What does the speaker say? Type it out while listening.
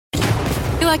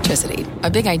Electricity, a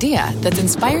big idea that's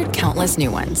inspired countless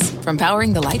new ones. From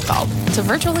powering the light bulb to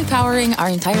virtually powering our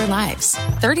entire lives.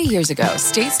 30 years ago,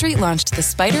 State Street launched the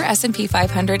SPDR S&P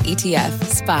 500 ETF,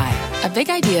 SPY. A big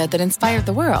idea that inspired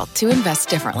the world to invest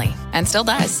differently. And still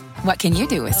does. What can you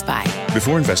do with SPY?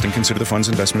 Before investing, consider the fund's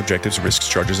investment objectives, risks,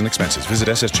 charges, and expenses. Visit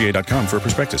ssga.com for a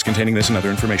prospectus containing this and other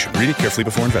information. Read it carefully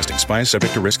before investing. SPY is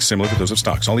subject to risks similar to those of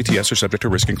stocks. All ETFs are subject to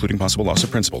risk, including possible loss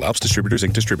of principal. Alps Distributors,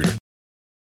 Inc. Distributor.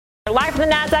 Live from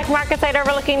the NASDAQ market site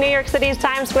overlooking New York City's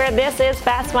Times Square, this is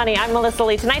Fast Money. I'm Melissa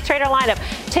Lee. Tonight's trader lineup,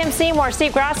 Tim Seymour,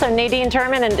 Steve Grasso, Nadine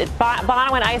Turman, and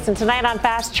Bono and Ison. Tonight on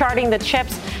Fast, charting the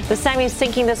chips. The semi's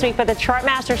sinking this week, but the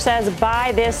Chartmaster says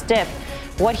buy this dip.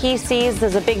 What he sees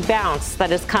is a big bounce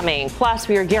that is coming. Plus,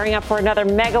 we are gearing up for another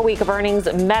mega week of earnings.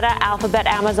 Meta, Alphabet,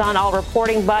 Amazon all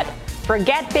reporting, but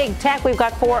forget big tech. We've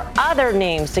got 4 other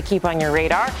names to keep on your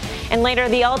radar. And later,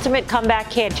 the ultimate comeback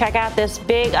kid. Check out this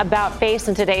big about face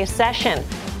in today's session.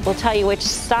 We'll tell you which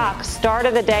stock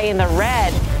started the day in the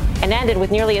red and ended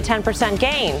with nearly a 10%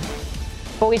 gain.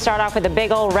 But we start off with a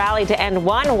big old rally to end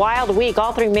one wild week.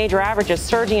 All 3 major averages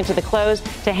surging into the close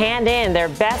to hand in their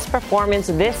best performance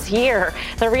this year.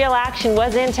 The real action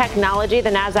was in technology.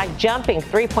 The Nasdaq jumping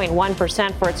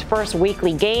 3.1% for its first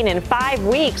weekly gain in 5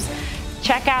 weeks.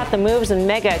 Check out the moves in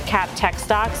mega cap tech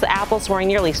stocks. Apple soaring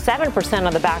nearly 7%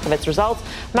 on the back of its results.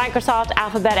 Microsoft,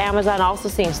 Alphabet, Amazon also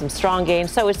seeing some strong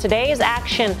gains. So is today's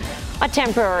action a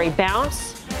temporary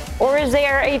bounce? Or is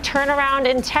there a turnaround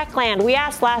in tech land? We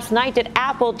asked last night, did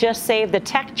Apple just save the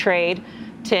tech trade?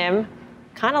 Tim,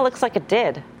 kind of looks like it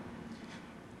did.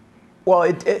 Well,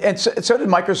 and so did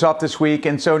Microsoft this week,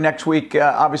 and so next week,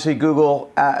 obviously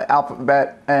Google,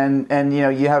 Alphabet, and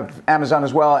you have Amazon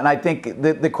as well. And I think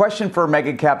the question for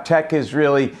mega cap tech is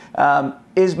really,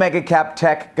 is mega cap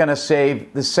tech going to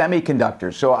save the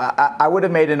semiconductors? So I would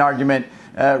have made an argument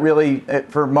really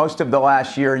for most of the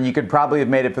last year, and you could probably have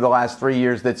made it for the last 3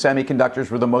 years, that semiconductors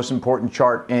were the most important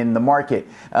chart in the market.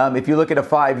 If you look at a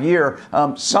 5-year,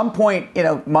 some point,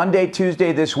 Monday,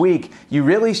 Tuesday this week, you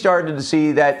really started to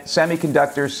see that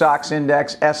semiconductors, SOX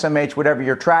index, SMH, whatever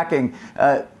you're tracking,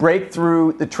 break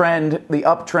through the trend, the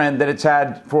uptrend that it's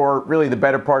had for really the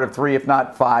better part of 3, if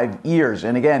not 5 years.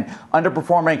 And again,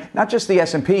 underperforming not just the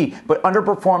S&P, but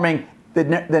underperforming the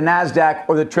NASDAQ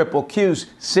or the triple Qs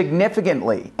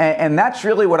significantly. And that's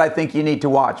really what I think you need to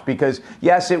watch, because,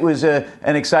 yes, it was an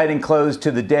exciting close to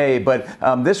the day, but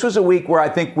this was a week where I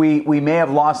think we may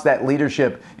have lost that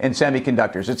leadership in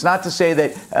semiconductors. It's not to say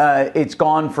that it's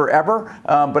gone forever,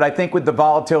 but I think with the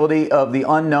volatility of the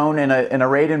unknown in a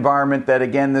rate environment that,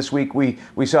 again, this week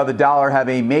we saw the dollar have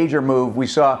a major move. We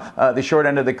saw the short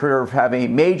end of the curve have a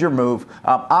major move.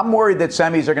 I'm worried that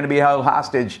semis are going to be held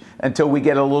hostage until we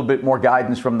get a little bit more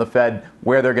guidance from the Fed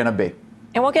where they're going to be.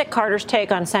 And we'll get Carter's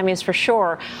take on semis for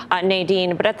sure,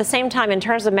 Nadine. But at the same time, in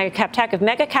terms of mega cap tech, if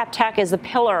mega cap tech is the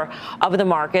pillar of the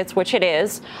markets, which it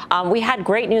is, we had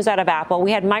great news out of Apple.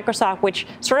 We had Microsoft, which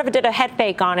sort of did a head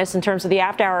fake on us in terms of the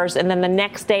after hours. And then the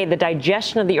next day, the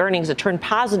digestion of the earnings, it turned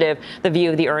positive, the view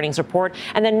of the earnings report.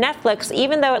 And then Netflix,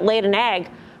 even though it laid an egg,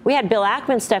 we had Bill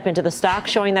Ackman step into the stock,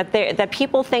 showing that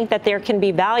people think that there can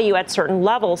be value at certain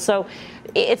levels. So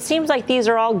it seems like these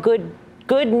are all good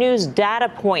news data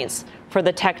points for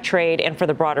the tech trade and for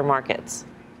the broader markets.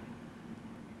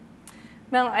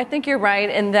 Well, I think you're right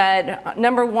in that,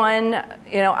 number one,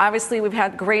 obviously we've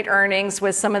had great earnings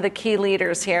with some of the key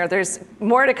leaders here. There's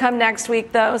more to come next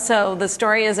week, though, so the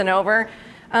story isn't over.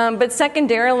 But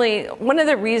secondarily, one of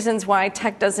the reasons why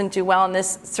tech doesn't do well in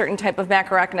this certain type of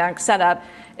macroeconomic setup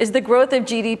is the growth of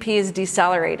GDP is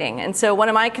decelerating. And so one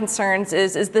of my concerns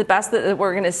is the best that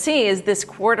we're going to see is this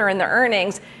quarter in the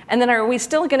earnings. And then are we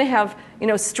still going to have,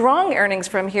 strong earnings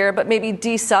from here, but maybe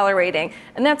decelerating?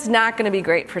 And that's not going to be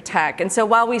great for tech. And so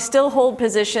while we still hold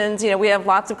positions, we have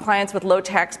lots of clients with low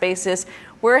tax basis.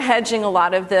 We're hedging a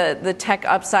lot of the tech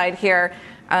upside here.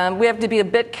 We have to be a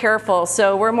bit careful.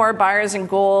 So we're more buyers in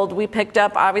gold. We picked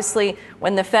up, obviously,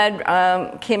 when the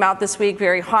Fed came out this week,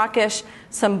 very hawkish,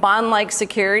 some bond-like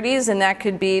securities, and that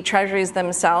could be treasuries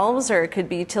themselves, or it could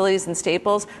be utilities and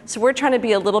staples. So we're trying to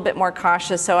be a little bit more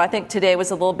cautious. So I think today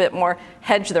was a little bit more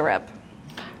hedge the rip.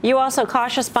 You also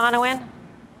cautious, Bonawyn?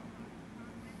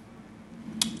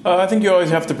 I think you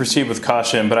always have to proceed with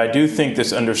caution, but I do think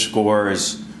this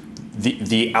underscores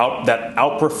that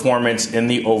outperformance in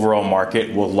the overall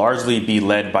market will largely be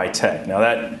led by tech. Now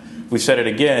that we've said it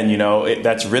again,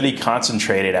 that's really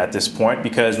concentrated at this point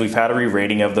because we've had a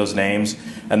re-rating of those names,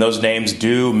 and those names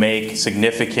do make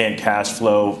significant cash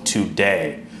flow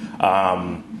today.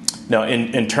 No,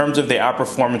 in terms of the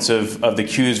outperformance of the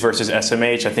Qs versus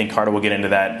SMH, I think Carter will get into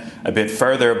that a bit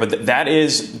further, but that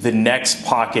is the next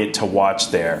pocket to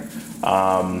watch there.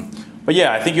 But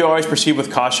yeah, I think you always proceed with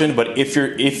caution. But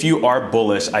if you are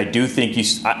bullish, I do think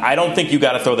I don't think you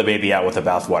got to throw the baby out with the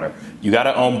bathwater. You got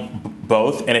to own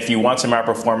both, and if you want some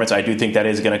outperformance, I do think that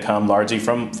is going to come largely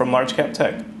from large cap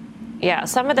tech. Yeah,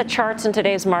 some of the charts in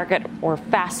today's market were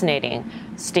fascinating,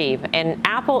 Steve, and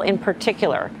Apple in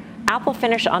particular. Apple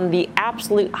finished on the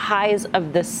absolute highs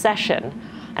of the session.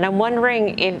 And I'm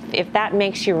wondering if that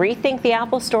makes you rethink the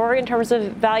Apple story in terms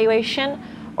of valuation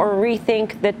or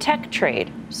rethink the tech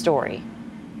trade story.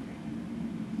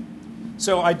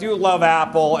 So I do love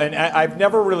Apple, and I've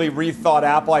never really rethought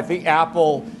Apple. I think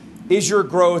Apple is your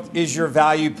growth, is your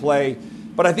value play.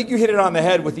 But I think you hit it on the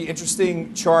head with the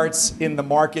interesting charts in the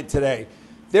market today.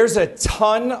 There's a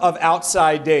ton of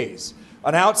outside days.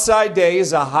 An outside day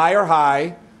is a higher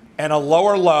high and a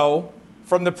lower low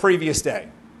from the previous day.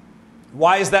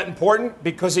 Why is that important?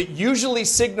 Because it usually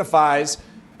signifies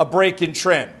a break in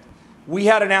trend. We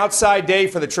had an outside day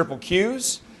for the triple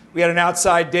Qs. We had an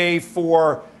outside day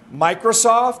for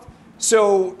Microsoft.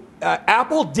 So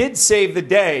Apple did save the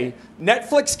day.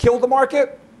 Netflix killed the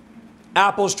market.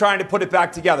 Apple's trying to put it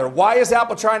back together. Why is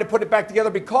Apple trying to put it back together?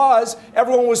 Because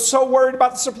everyone was so worried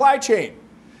about the supply chain.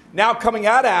 Now coming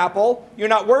out of Apple, you're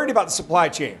not worried about the supply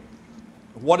chain.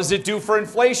 What does it do for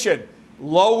inflation?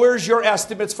 Lowers your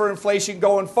estimates for inflation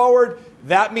going forward.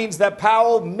 That means that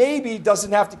Powell maybe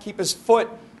doesn't have to keep his foot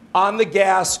on the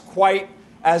gas quite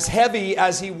as heavy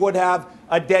as he would have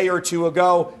a day or two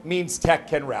ago. Means tech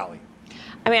can rally.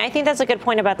 I mean, I think that's a good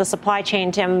point about the supply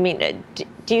chain, Tim. I mean,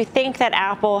 do you think that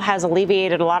Apple has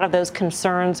alleviated a lot of those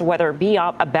concerns, whether it be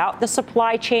about the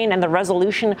supply chain and the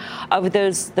resolution of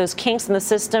those kinks in the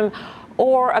system,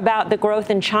 or about the growth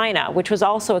in China, which was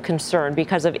also a concern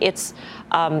because of its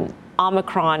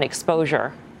Omicron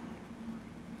exposure?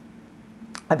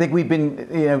 I think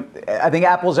I think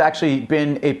Apple's actually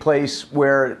been a place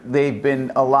where they've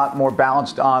been a lot more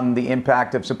balanced on the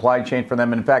impact of supply chain for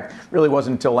them. And in fact, really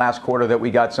wasn't until last quarter that we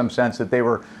got some sense that they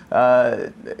were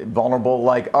vulnerable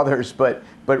like others. But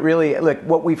really, look,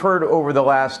 what we've heard over the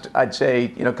last, I'd say,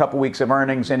 couple weeks of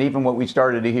earnings, and even what we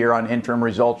started to hear on interim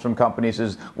results from companies,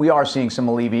 is we are seeing some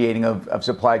alleviating of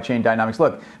supply chain dynamics.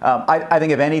 Look, I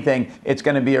think if anything, it's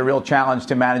going to be a real challenge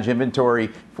to manage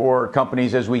inventory for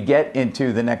companies as we get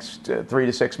into the next 3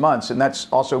 to 6 months. And that's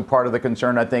also part of the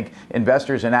concern I think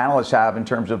investors and analysts have in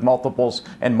terms of multiples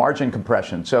and margin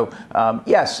compression. So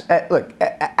yes, look,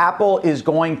 Apple is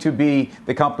going to be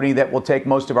the company that will take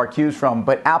most of our cues from,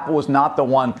 but Apple was not the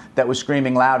one that was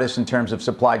screaming loudest in terms of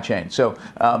supply chain. So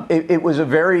it was a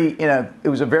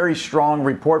very strong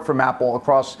report from Apple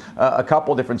across a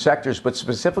couple different sectors, but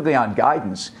specifically on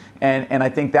guidance. And I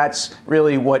think that's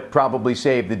really what probably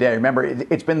saved the day. Remember,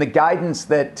 it's been the guidance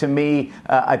that, to me,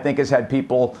 I think has had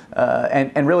people,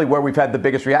 and really where we've had the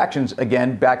biggest reactions,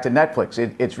 again, back to Netflix.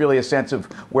 It's really a sense of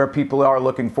where people are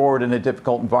looking forward in a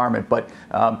difficult environment. But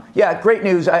yeah, great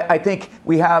news. I think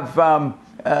we have,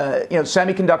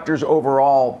 semiconductors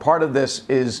overall. Part of this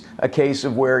is a case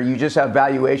of where you just have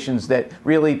valuations that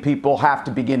really people have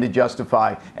to begin to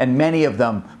justify. And many of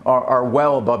them are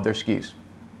well above their skis.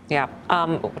 Yeah.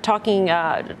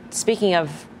 Speaking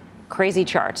of crazy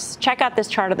charts, check out this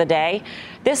chart of the day.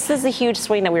 This is the huge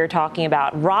swing that we were talking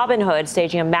about. Robinhood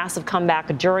staging a massive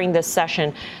comeback during this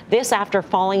session. This after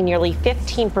falling nearly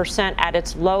 15% at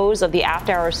its lows of the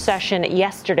after-hours session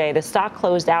yesterday. The stock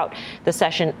closed out the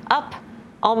session up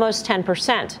almost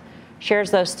 10%.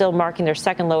 Shares, though, still marking their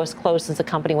second lowest close since the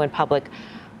company went public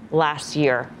last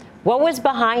year. What was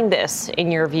behind this,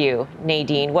 in your view,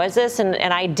 Nadine? Was this, and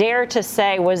I dare to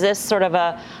say, was this sort of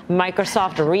a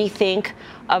Microsoft rethink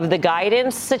of the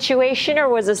guidance situation, or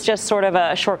was this just sort of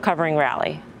a short covering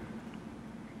rally?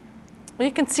 Well,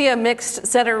 you can see a mixed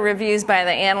set of reviews by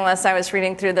the analysts. I was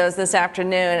reading through those this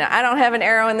afternoon. I don't have an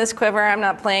arrow in this quiver. I'm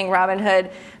not playing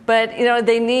Robinhood. But,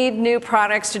 they need new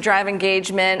products to drive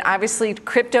engagement. Obviously,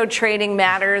 crypto trading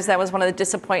matters. That was one of the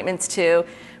disappointments, too.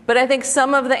 But I think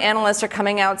some of the analysts are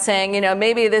coming out saying,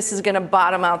 maybe this is going to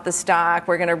bottom out the stock.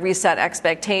 We're going to reset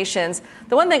expectations.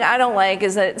 The one thing I don't like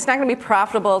is that it's not going to be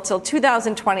profitable till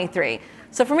 2023.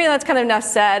 So for me, that's kind of enough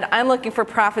said. I'm looking for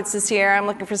profits this year. I'm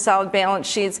looking for solid balance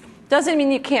sheets. Doesn't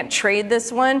mean you can't trade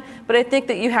this one, but I think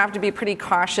that you have to be pretty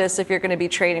cautious if you're going to be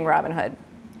trading Robinhood.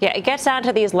 Yeah, it gets down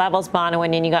to these levels, Bono,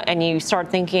 and you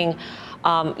start thinking,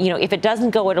 if it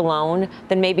doesn't go it alone,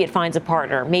 then maybe it finds a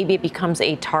partner. Maybe it becomes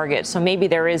a target. So maybe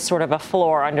there is sort of a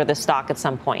floor under the stock at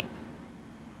some point.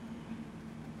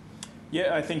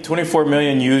 Yeah, I think 24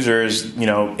 million users,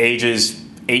 ages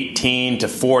 18 to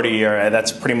 40, or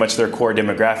that's pretty much their core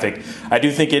demographic. I do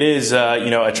think it is,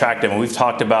 attractive. And we've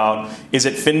talked about, is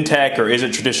it fintech or is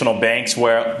it traditional banks?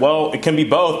 Where, well, it can be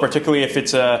both, particularly if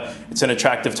it's an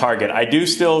attractive target. I do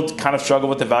still kind of struggle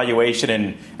with the valuation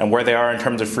and where they are in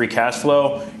terms of free cash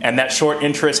flow. And that short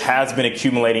interest has been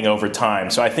accumulating over time.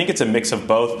 So I think it's a mix of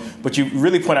both. But you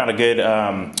really point out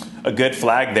a good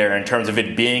flag there in terms of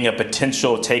it being a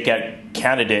potential take-out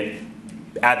candidate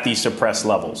at these suppressed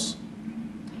levels.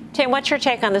 Tim, what's your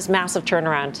take on this massive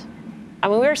turnaround? I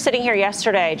mean, we were sitting here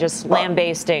yesterday just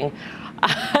lambasting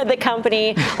the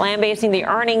company, lambasting the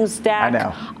earnings deck,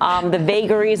 the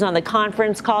vagaries on the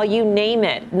conference call, you name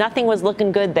it. Nothing was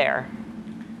looking good there.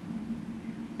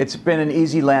 It's been an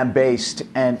easy lambaste,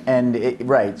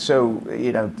 right. So,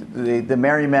 the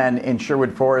merry men in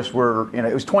Sherwood Forest were,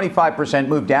 it was 25%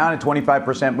 move down and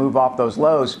 25% move off those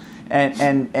lows.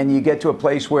 And you get to a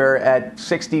place where at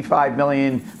 65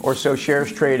 million or so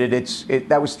shares traded,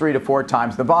 that was 3 to 4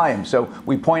 times the volume. So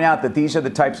we point out that these are the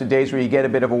types of days where you get a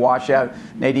bit of a washout.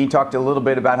 Nadine talked a little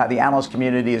bit about how the analyst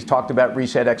community has talked about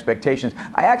reset expectations.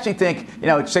 I actually think,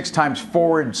 at 6 times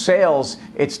forward sales,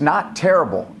 it's not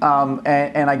terrible.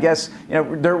 And I guess,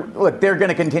 they're going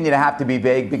to continue to have to be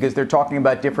vague because they're talking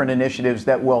about different initiatives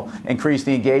that will increase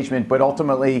the engagement. But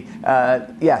ultimately,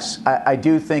 yes, I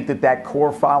do think that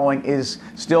core following is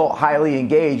still highly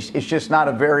engaged. It's just not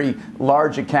a very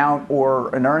large account or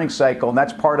an earnings cycle, and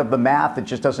that's part of the math that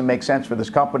just doesn't make sense for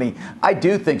this company. I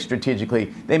do think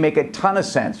strategically they make a ton of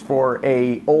sense for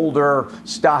a older,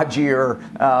 stodgier,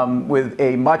 with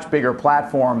a much bigger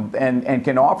platform and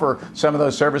can offer some of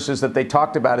those services that they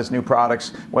talked about as new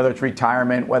products, whether it's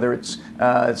retirement, whether it's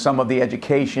some of the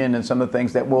education and some of the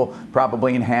things that will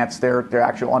probably enhance their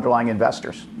actual underlying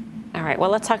investors. All right, well,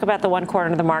 let's talk about the one corner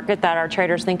of the market that our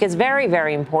traders think is very,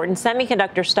 very important.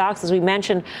 Semiconductor stocks, as we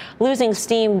mentioned, losing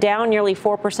steam, down nearly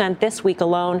 4% this week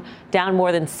alone, down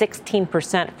more than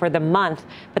 16% for the month.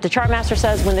 But the Chartmaster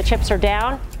says when the chips are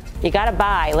down, you got to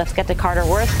buy. Let's get to Carter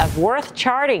Worth of Worth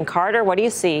Charting. Carter, what do you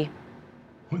see?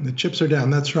 When the chips are down,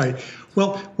 that's right.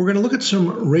 Well, we're going to look at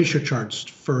some ratio charts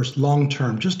first, long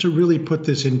term, just to really put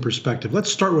this in perspective.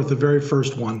 Let's start with the very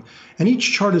first one. And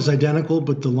each chart is identical,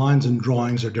 but the lines and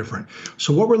drawings are different.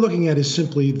 So what we're looking at is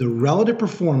simply the relative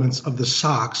performance of the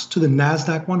SOX to the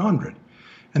NASDAQ 100.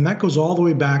 And that goes all the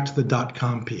way back to the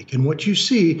dot-com peak. And what you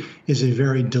see is a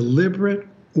very deliberate,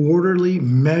 orderly,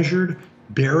 measured,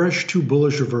 bearish to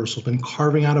bullish reversal, been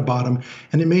carving out a bottom,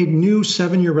 and it made new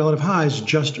 7-year relative highs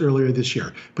just earlier this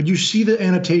year. But you see the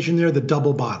annotation there, the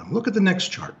double bottom. Look at the next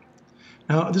chart.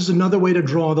 Now, this is another way to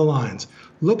draw the lines.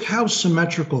 Look how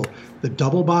symmetrical the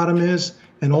double bottom is,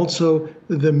 and also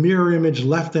the mirror image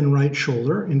left and right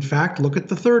shoulder. In fact, look at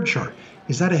the third chart.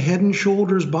 Is that a head and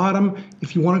shoulders bottom?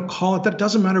 If you want to call it that,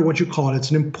 doesn't matter what you call it. It's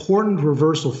an important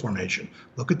reversal formation.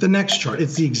 Look at the next chart.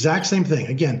 It's the exact same thing.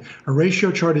 Again, a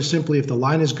ratio chart is simply if the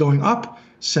line is going up,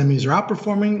 semis are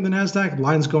outperforming the NASDAQ,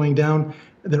 lines going down,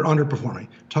 they're underperforming.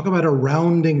 Talk about a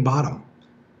rounding bottom.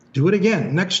 Do it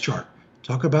again. Next chart.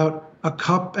 Talk about a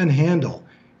cup and handle.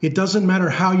 It doesn't matter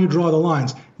how you draw the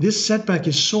lines. This setback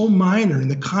is so minor in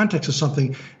the context of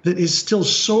something that is still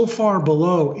so far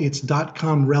below its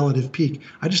dot-com relative peak.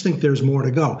 I just think there's more to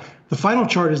go. The final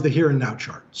chart is the here and now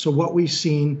chart. So what we've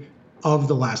seen of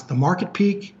the market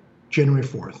peak, January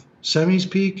 4th. Semis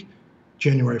peak,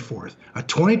 January 4th. A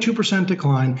 22%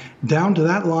 decline down to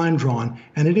that line drawn,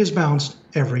 and it has bounced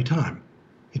every time.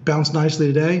 It bounced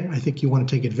nicely today. I think you want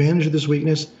to take advantage of this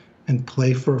weakness and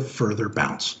play for a further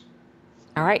bounce.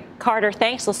 All right, Carter,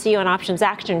 thanks. We'll see you on Options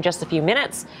Action in just a few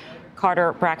minutes.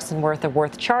 Carter Braxton Worth of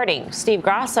Worth Charting. Steve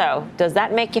Grasso, does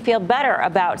that make you feel better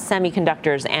about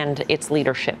semiconductors and its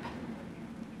leadership?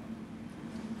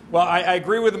 Well, I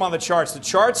agree with him on the charts. The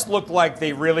charts look like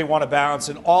they really want to bounce,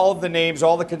 and all of the names,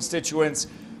 all the constituents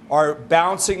are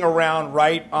bouncing around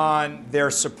right on their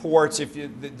supports.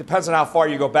 It depends on how far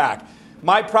you go back.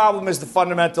 My problem is the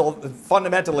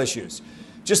fundamental issues.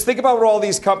 Just think about what all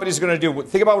these companies are going to do.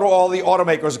 Think about what all the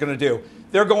automakers are going to do.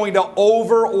 They're going to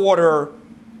over-order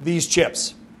these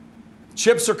chips.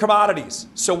 Chips are commodities.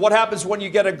 So what happens when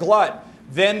you get a glut?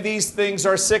 Then these things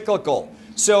are cyclical.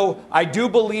 So I do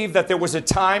believe that there was a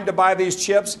time to buy these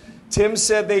chips. Tim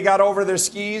said they got over their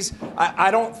skis. I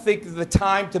don't think the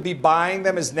time to be buying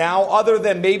them is now, other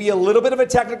than maybe a little bit of a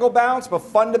technical bounce. But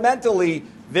fundamentally,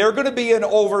 they're going to be in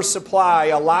oversupply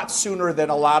a lot sooner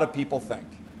than a lot of people think.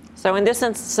 So in this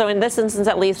instance,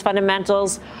 at least,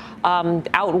 fundamentals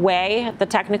outweigh the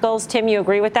technicals. Tim, you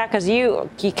agree with that? Because you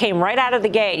came right out of the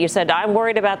gate. You said, I'm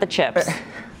worried about the chips.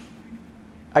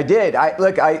 I did.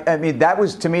 I mean, that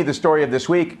was to me the story of this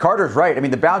week. Carter's right. I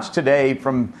mean, the bounce today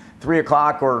from 3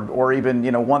 o'clock or even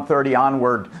 1:30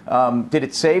 onward, did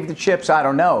it save the chips? I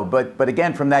don't know. But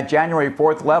again, from that January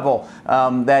 4th level,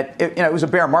 it was a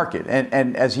bear market,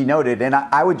 and as he noted, and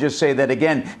I would just say that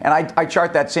again, and I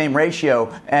chart that same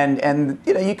ratio, and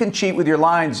you can cheat with your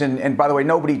lines, and by the way,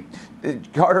 no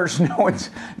one's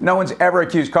ever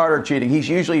accused Carter of cheating. He's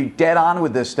usually dead on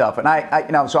with this stuff,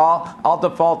 and so I'll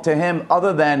default to him.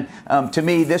 Other than to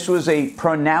me, this was a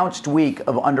pronounced week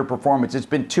of underperformance. It's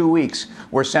been 2 weeks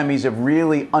where semis have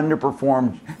really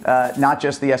underperformed, not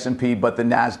just the S&P but the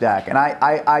Nasdaq, and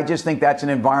I just think that's an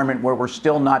environment where we're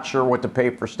still not sure what to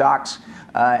pay for stocks.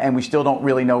 And we still don't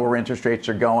really know where interest rates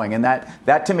are going, and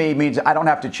that to me means I don't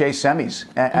have to chase semis,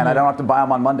 and I don't have to buy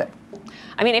them on Monday.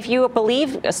 I mean, if you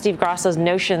believe Steve Grasso's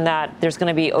notion that there's going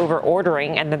to be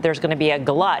over-ordering and that there's going to be a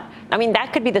glut, I mean,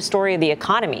 that could be the story of the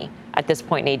economy at this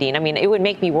point, Nadine. I mean, it would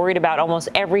make me worried about almost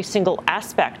every single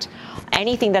aspect,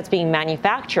 anything that's being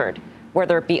manufactured,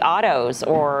 whether it be autos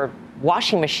or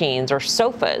washing machines or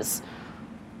sofas.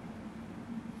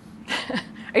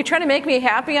 Are you trying to make me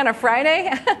happy on a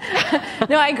Friday?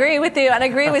 No, I agree with you, and I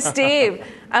agree with Steve.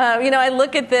 I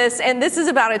look at this, and this is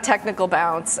about a technical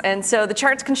bounce, and so the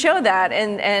charts can show that,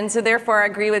 and so therefore I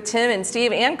agree with Tim and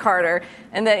Steve and Carter,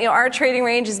 and that our trading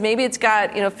range is maybe it's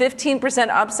got 15%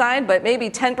 upside, but maybe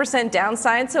 10%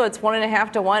 downside, so it's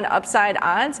 1.5 to 1 upside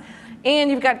odds.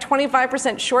 And you've got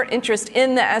 25% short interest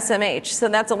in the SMH. So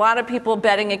that's a lot of people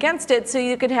betting against it. So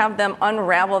you could have them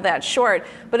unravel that short.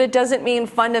 But it doesn't mean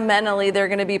fundamentally they're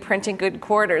going to be printing good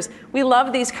quarters. We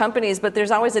love these companies, but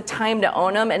there's always a time to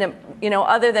own them. And,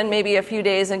 other than maybe a few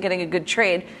days and getting a good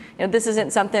trade, this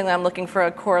isn't something that I'm looking for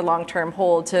a core long-term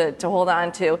hold to hold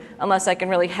on to unless I can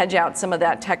really hedge out some of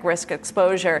that tech risk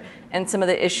exposure and some of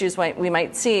the issues we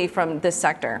might see from this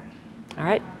sector. All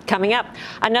right, coming up,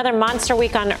 another monster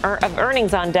week of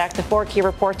earnings on deck. The 4 key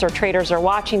reports our traders are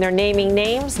watching. They're naming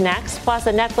names next, plus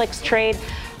a Netflix trade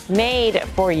made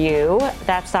for you.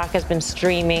 That stock has been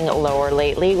streaming lower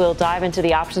lately. We'll dive into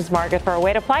the options market for a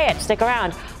way to play it. Stick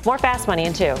around. More Fast Money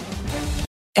in 2.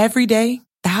 Every day,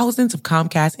 thousands of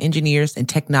Comcast engineers and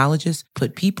technologists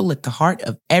put people at the heart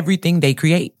of everything they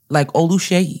create. Like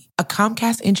Oluseyi, a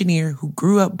Comcast engineer who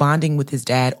grew up bonding with his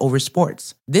dad over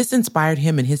sports. This inspired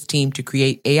him and his team to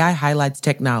create AI Highlights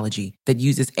technology that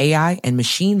uses AI and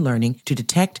machine learning to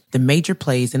detect the major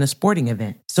plays in a sporting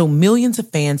event. So millions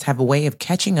of fans have a way of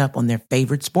catching up on their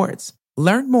favorite sports.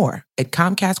 Learn more at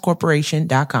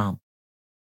ComcastCorporation.com.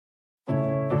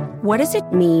 What does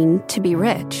it mean to be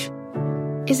rich?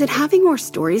 Is it having more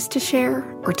stories to share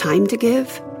or time to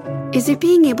give? Is it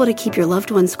being able to keep your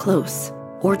loved ones close?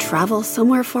 Or travel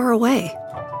somewhere far away?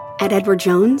 At Edward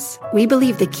Jones, we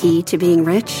believe the key to being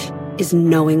rich is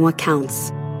knowing what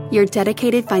counts. Your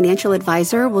dedicated financial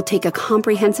advisor will take a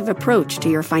comprehensive approach to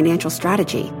your financial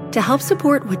strategy to help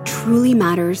support what truly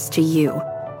matters to you.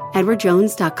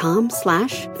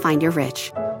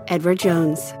 EdwardJones.com/findyourrich. Edward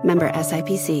Jones, member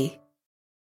SIPC.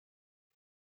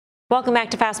 Welcome back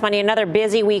to Fast Money. Another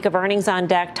busy week of earnings on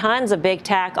deck. Tons of big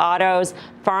tech, autos,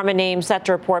 pharma names set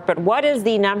to report. But what is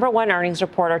the number one earnings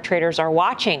report our traders are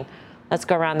watching? Let's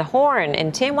go around the horn.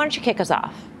 And Tim, why don't you kick us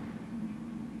off?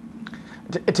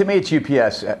 To me, it's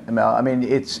UPS, Mel. I mean,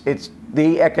 it's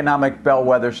the economic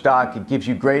bellwether stock. It gives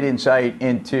you great insight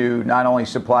into not only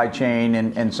supply chain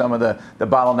and some of the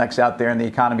bottlenecks out there in the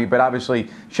economy, but obviously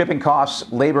shipping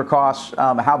costs, labor costs,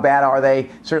 how bad are they?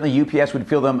 Certainly UPS would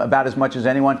feel them about as much as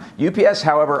anyone. UPS,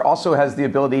 however, also has the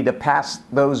ability to pass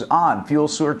those on. Fuel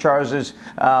surcharges,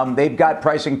 they've got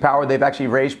pricing power. They've actually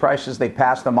raised prices. They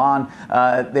pass them on.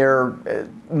 They're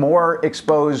more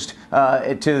exposed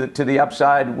to the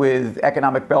upside with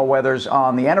economic bellwethers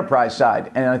on the enterprise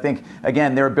side. And I think,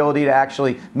 again, their ability to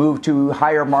actually move to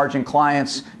higher margin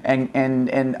clients and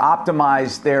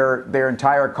optimize their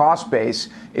entire cost base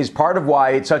is part of why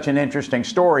it's such an interesting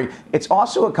story. It's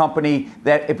also a company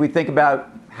that, if we think about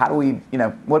how do we,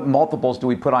 what multiples do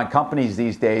we put on companies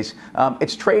these days?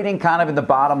 It's trading kind of in the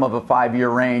bottom of a 5-year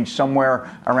range, somewhere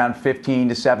around 15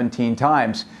 to 17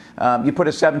 times. You put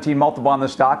a 17 multiple on the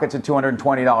stock, it's a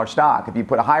 $220 stock. If you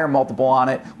put a higher multiple on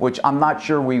it, which I'm not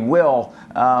sure we will,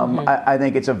 I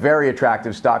think it's a very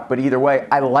attractive stock. But either way,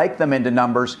 I like them into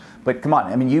numbers. But come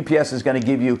on, I mean, UPS is going to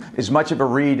give you as much of a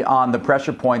read on the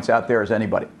pressure points out there as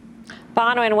anybody.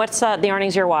 Bonawyn, what's the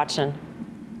earnings you're watching?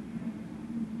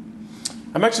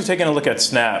 I'm actually taking a look at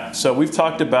Snap. So we've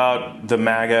talked about the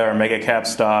MAGA or mega cap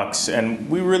stocks, and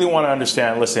we really want to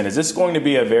understand, listen, is this going to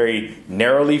be a very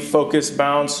narrowly focused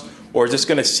bounce, or is this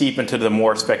going to seep into the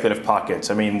more speculative pockets?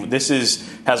 I mean, this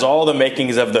has all the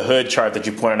makings of the hood chart that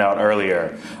you pointed out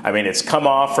earlier. I mean, it's come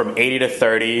off from 80 to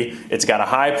 30. It's got a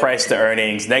high price to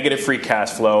earnings, negative free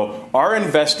cash flow. Are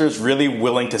investors really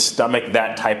willing to stomach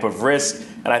that type of risk?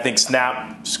 And I think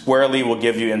Snap squarely will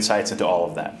give you insights into all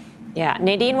of that. Yeah.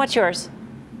 Nadine, what's yours?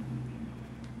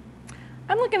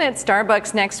 I'm looking at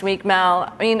Starbucks next week,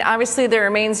 Mel. I mean, obviously there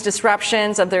remains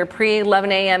disruptions of their pre-11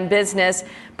 a.m. business,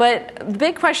 but the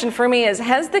big question for me is,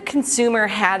 has the consumer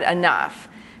had enough?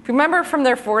 If you remember from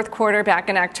their fourth quarter back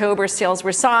in October, sales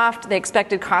were soft. They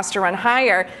expected costs to run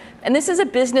higher. And this is a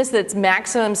business that's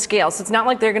maximum scale. So it's not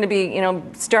like they're going to be,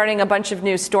 starting a bunch of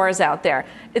new stores out there.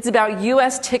 It's about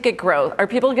U.S. ticket growth. Are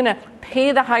people going to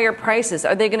pay the higher prices?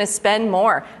 Are they going to spend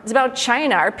more? It's about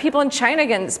China. Are people in China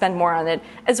going to spend more on it?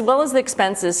 As well as the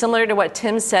expenses, similar to what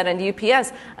Tim said on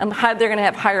UPS. They're going to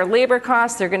have higher labor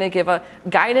costs. They're going to give a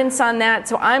guidance on that.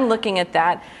 So I'm looking at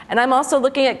that. And I'm also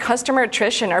looking at customer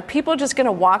attrition. Are people just going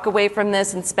to walk away from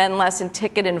this and spend less in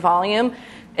ticket and volume?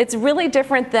 It's really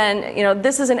different than,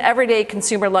 this is an everyday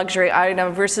consumer luxury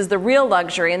item versus the real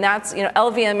luxury. And that's,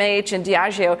 LVMH and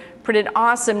Diageo printed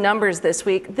awesome numbers this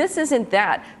week. This isn't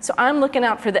that. So I'm looking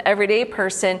out for the everyday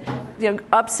person,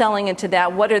 upselling into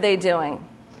that. What are they doing?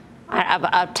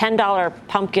 A $10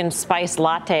 pumpkin spice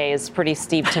latte is pretty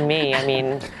steep to me. I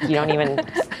mean, you don't even,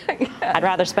 I'd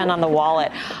rather spend on the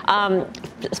wallet.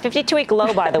 52-week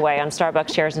low, by the way, on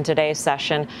Starbucks shares in today's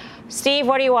session. Steve,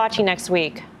 what are you watching next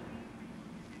week?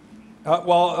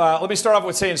 Let me start off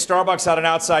with saying Starbucks had an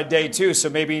outside day, too, so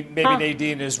maybe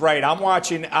Nadine is right. I'm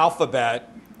watching Alphabet.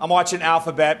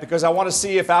 Because I want to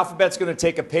see if Alphabet's going to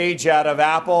take a page out of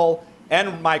Apple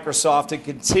and Microsoft and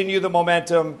continue the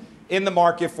momentum in the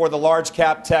market for the large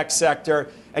cap tech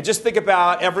sector. And just think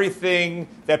about everything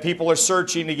that people are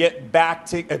searching to get back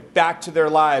to their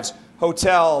lives.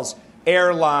 Hotels,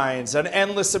 airlines, an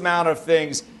endless amount of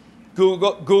things.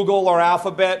 Google or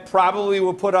Alphabet probably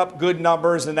will put up good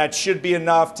numbers, and that should be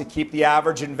enough to keep the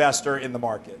average investor in the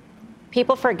market.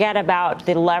 People forget about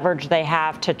the leverage they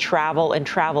have to travel and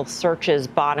travel searches,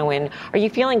 Bonawyn. Are you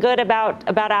feeling good about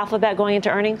Alphabet going into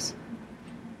earnings?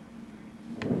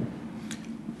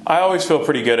 I always feel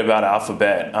pretty good about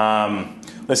Alphabet.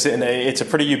 Listen, it's a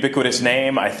pretty ubiquitous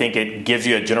name. I think it gives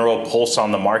you a general pulse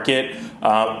on the market.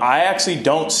 I actually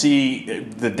don't see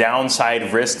the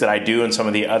downside risk that I do in some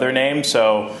of the other names.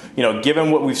 So,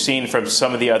 given what we've seen from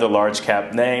some of the other large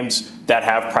cap names that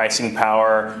have pricing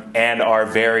power and are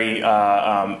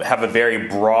have a very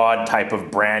broad type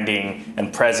of branding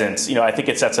and presence, I think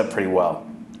it sets up pretty well.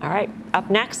 All right. Up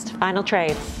next, final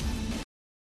trade.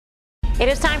 It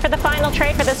is time for the final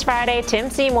trade for this Friday. Tim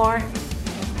Seymour.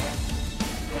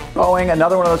 Boeing,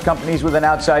 another one of those companies with an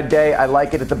outside day. I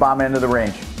like it at the bottom end of the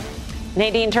range.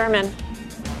 Nadine Turman.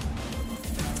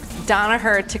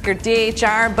 Danaher, ticker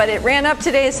DHR, but it ran up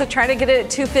today, so try to get it at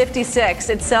 256.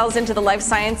 It sells into the life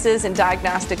sciences and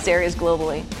diagnostics areas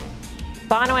globally.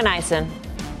 Bonawyn Eison.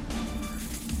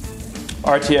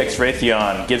 RTX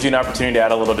Raytheon gives you an opportunity to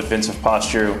add a little defensive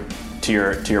posture to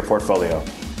your portfolio.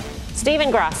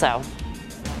 Stephen Grasso.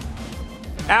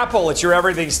 Apple, it's your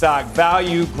everything stock.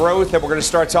 Value, growth, and we're going to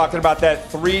start talking about that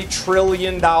 $3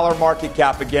 trillion market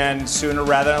cap again sooner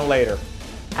rather than later.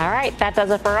 All right, that does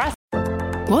it for us.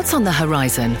 What's on the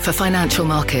horizon for financial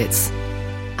markets?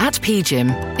 At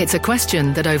PGIM, it's a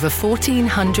question that over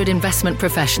 1,400 investment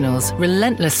professionals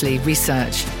relentlessly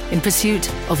research in pursuit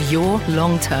of your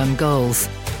long-term goals.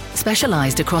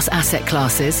 Specialized across asset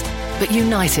classes, but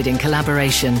united in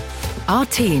collaboration, our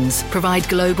teams provide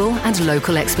global and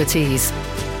local expertise.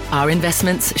 Our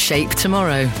investments shape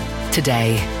tomorrow,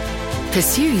 today.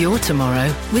 Pursue your tomorrow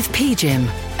with PGIM,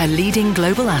 a leading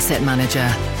global asset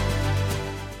manager.